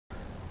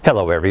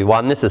Hello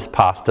everyone, this is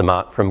Pastor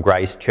Mark from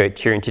Grace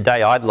Church here, and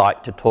today I'd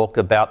like to talk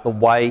about the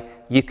way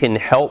you can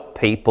help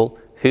people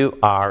who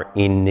are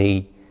in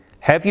need.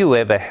 Have you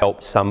ever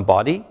helped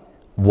somebody?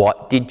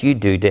 What did you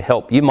do to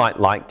help? You might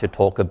like to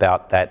talk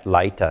about that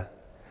later.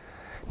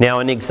 Now,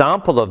 an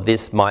example of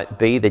this might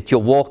be that you're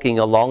walking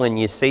along and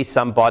you see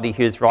somebody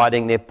who's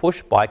riding their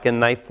push bike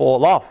and they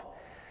fall off.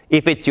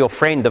 If it's your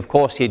friend, of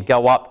course, you'd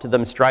go up to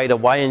them straight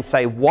away and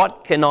say,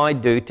 "What can I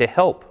do to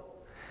help?"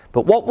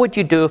 But what would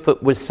you do if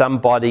it was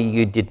somebody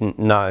you didn't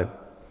know?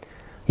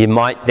 You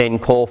might then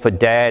call for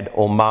dad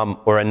or mum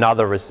or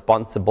another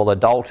responsible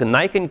adult, and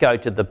they can go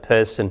to the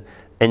person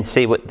and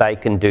see what they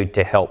can do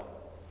to help.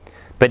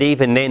 But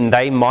even then,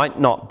 they might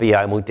not be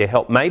able to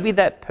help. Maybe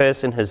that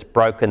person has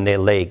broken their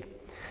leg,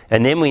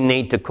 and then we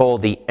need to call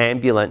the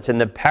ambulance,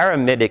 and the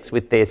paramedics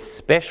with their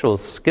special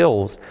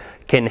skills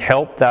can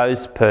help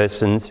those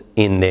persons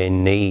in their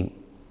need.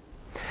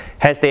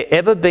 Has there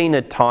ever been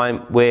a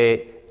time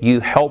where you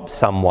help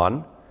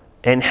someone,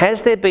 and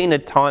has there been a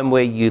time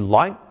where you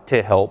liked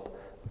to help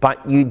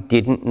but you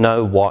didn't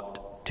know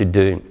what to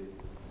do?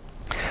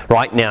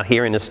 Right now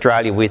here in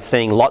Australia we're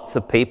seeing lots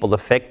of people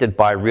affected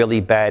by really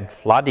bad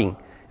flooding,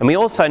 and we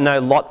also know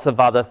lots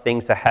of other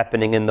things are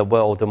happening in the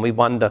world, and we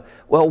wonder,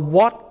 well,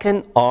 what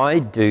can I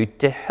do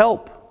to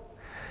help?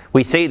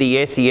 We see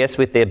the SES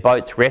with their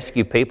boats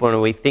rescue people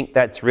and we think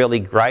that's really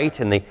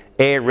great, and the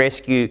air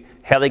rescue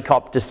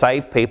helicopters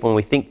save people and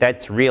we think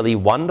that's really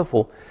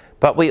wonderful.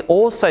 But we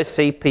also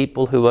see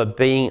people who are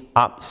being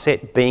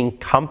upset, being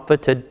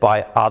comforted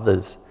by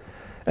others.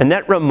 And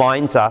that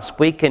reminds us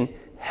we can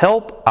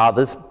help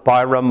others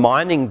by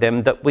reminding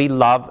them that we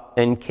love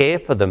and care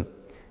for them.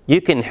 You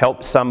can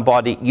help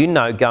somebody you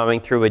know going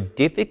through a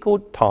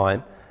difficult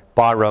time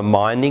by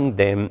reminding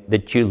them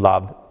that you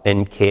love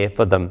and care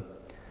for them.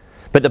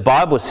 But the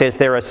Bible says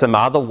there are some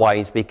other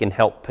ways we can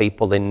help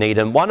people in need,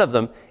 and one of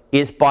them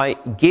is by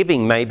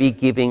giving, maybe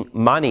giving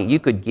money. You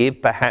could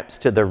give perhaps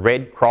to the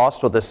Red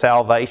Cross or the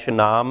Salvation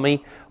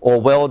Army or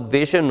World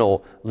Vision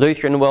or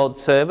Lutheran World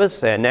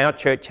Service, and our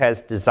church has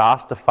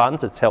disaster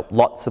funds. It's helped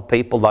lots of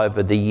people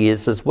over the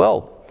years as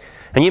well.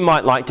 And you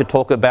might like to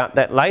talk about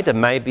that later,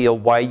 maybe a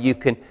way you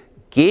can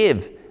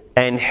give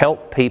and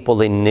help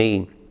people in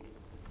need.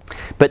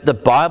 But the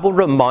Bible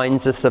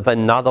reminds us of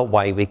another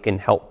way we can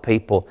help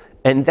people,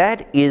 and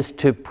that is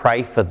to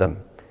pray for them.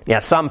 Now,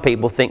 some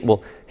people think,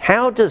 well,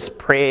 how does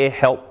prayer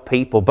help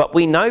people? But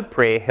we know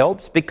prayer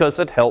helps because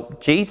it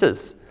helped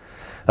Jesus.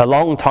 A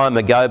long time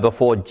ago,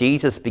 before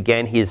Jesus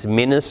began his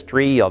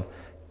ministry of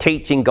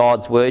teaching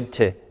God's word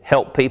to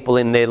help people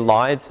in their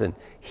lives and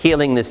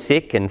healing the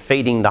sick and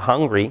feeding the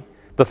hungry,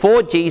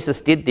 before Jesus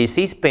did this,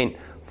 he spent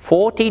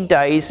 40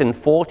 days and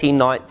 40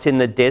 nights in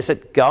the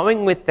desert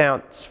going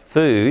without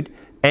food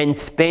and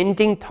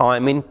spending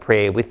time in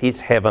prayer with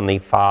his heavenly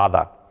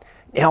Father.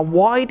 Now,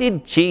 why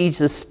did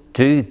Jesus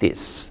do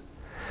this?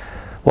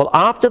 Well,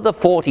 after the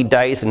 40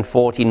 days and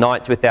 40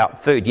 nights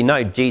without food, you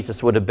know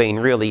Jesus would have been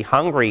really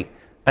hungry,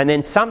 and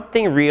then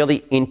something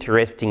really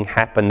interesting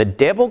happened. The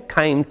devil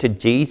came to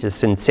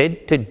Jesus and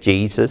said to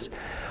Jesus,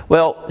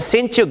 well,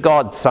 since you're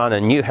God's son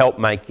and you help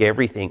make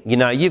everything, you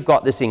know, you've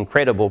got this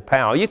incredible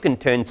power, you can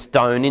turn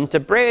stone into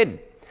bread.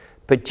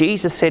 But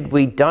Jesus said,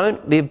 we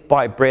don't live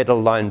by bread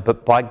alone,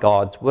 but by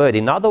God's word.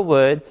 In other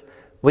words,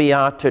 we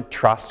are to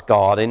trust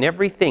God in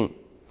everything.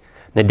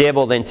 The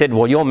devil then said,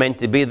 well, you're meant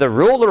to be the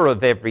ruler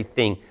of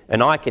everything,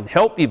 and I can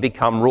help you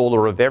become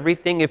ruler of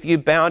everything if you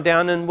bow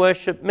down and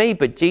worship me.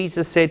 But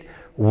Jesus said,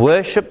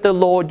 worship the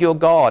Lord your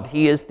God.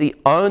 He is the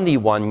only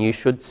one you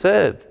should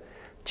serve.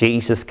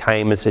 Jesus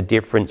came as a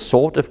different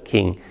sort of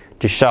king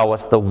to show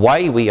us the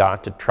way we are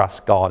to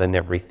trust God in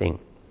everything.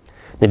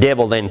 The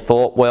devil then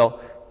thought, well,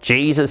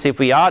 Jesus, if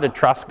we are to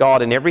trust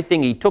God in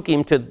everything, he took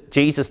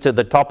Jesus to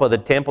the top of the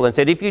temple and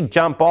said, if you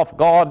jump off,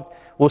 God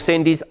will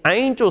send his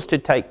angels to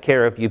take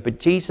care of you. But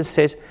Jesus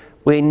says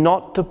we're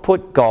not to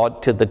put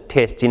God to the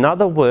test. In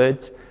other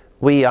words,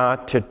 we are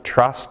to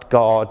trust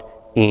God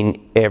in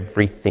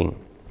everything.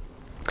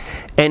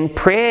 And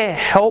prayer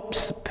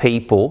helps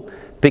people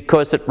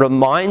because it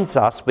reminds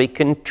us we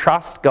can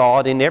trust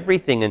God in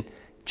everything. And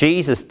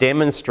Jesus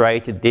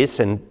demonstrated this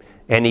and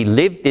he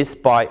lived this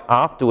by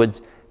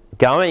afterwards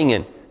going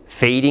and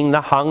feeding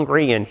the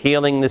hungry and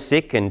healing the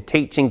sick and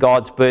teaching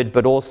God's word,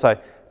 but also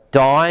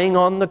dying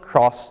on the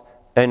cross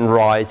and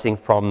rising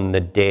from the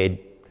dead.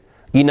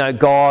 You know,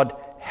 God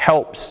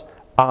helps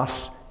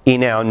us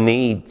in our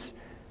needs.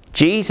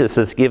 Jesus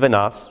has given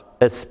us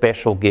a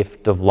special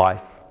gift of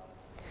life.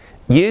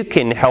 You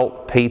can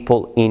help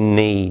people in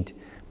need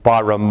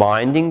by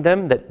reminding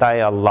them that they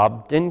are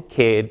loved and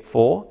cared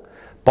for,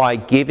 by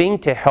giving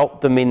to help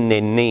them in their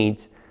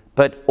needs,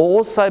 but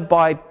also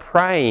by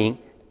praying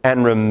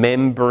and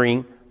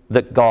remembering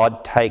that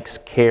God takes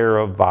care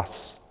of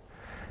us.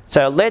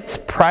 So let's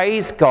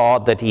praise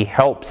God that he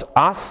helps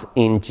us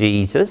in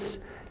Jesus,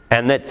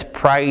 and let's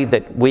pray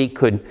that we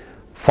could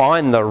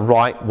find the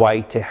right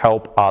way to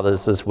help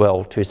others as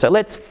well too. So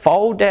let's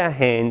fold our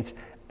hands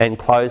and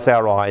close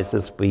our eyes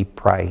as we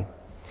pray.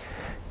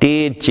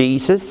 Dear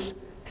Jesus,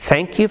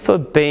 Thank you for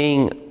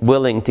being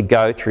willing to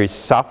go through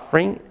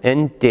suffering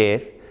and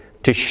death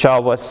to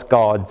show us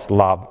God's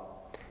love.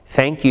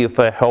 Thank you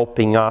for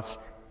helping us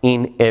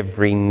in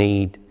every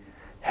need.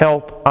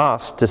 Help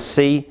us to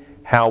see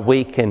how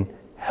we can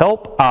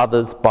help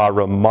others by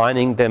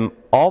reminding them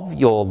of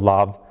your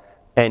love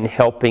and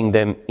helping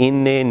them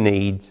in their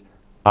needs.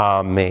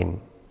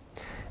 Amen.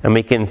 And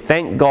we can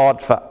thank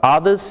God for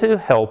others who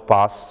help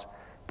us.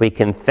 We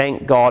can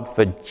thank God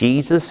for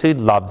Jesus who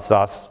loves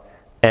us.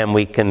 And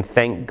we can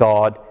thank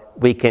God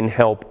we can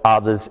help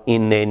others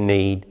in their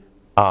need.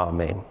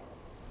 Amen.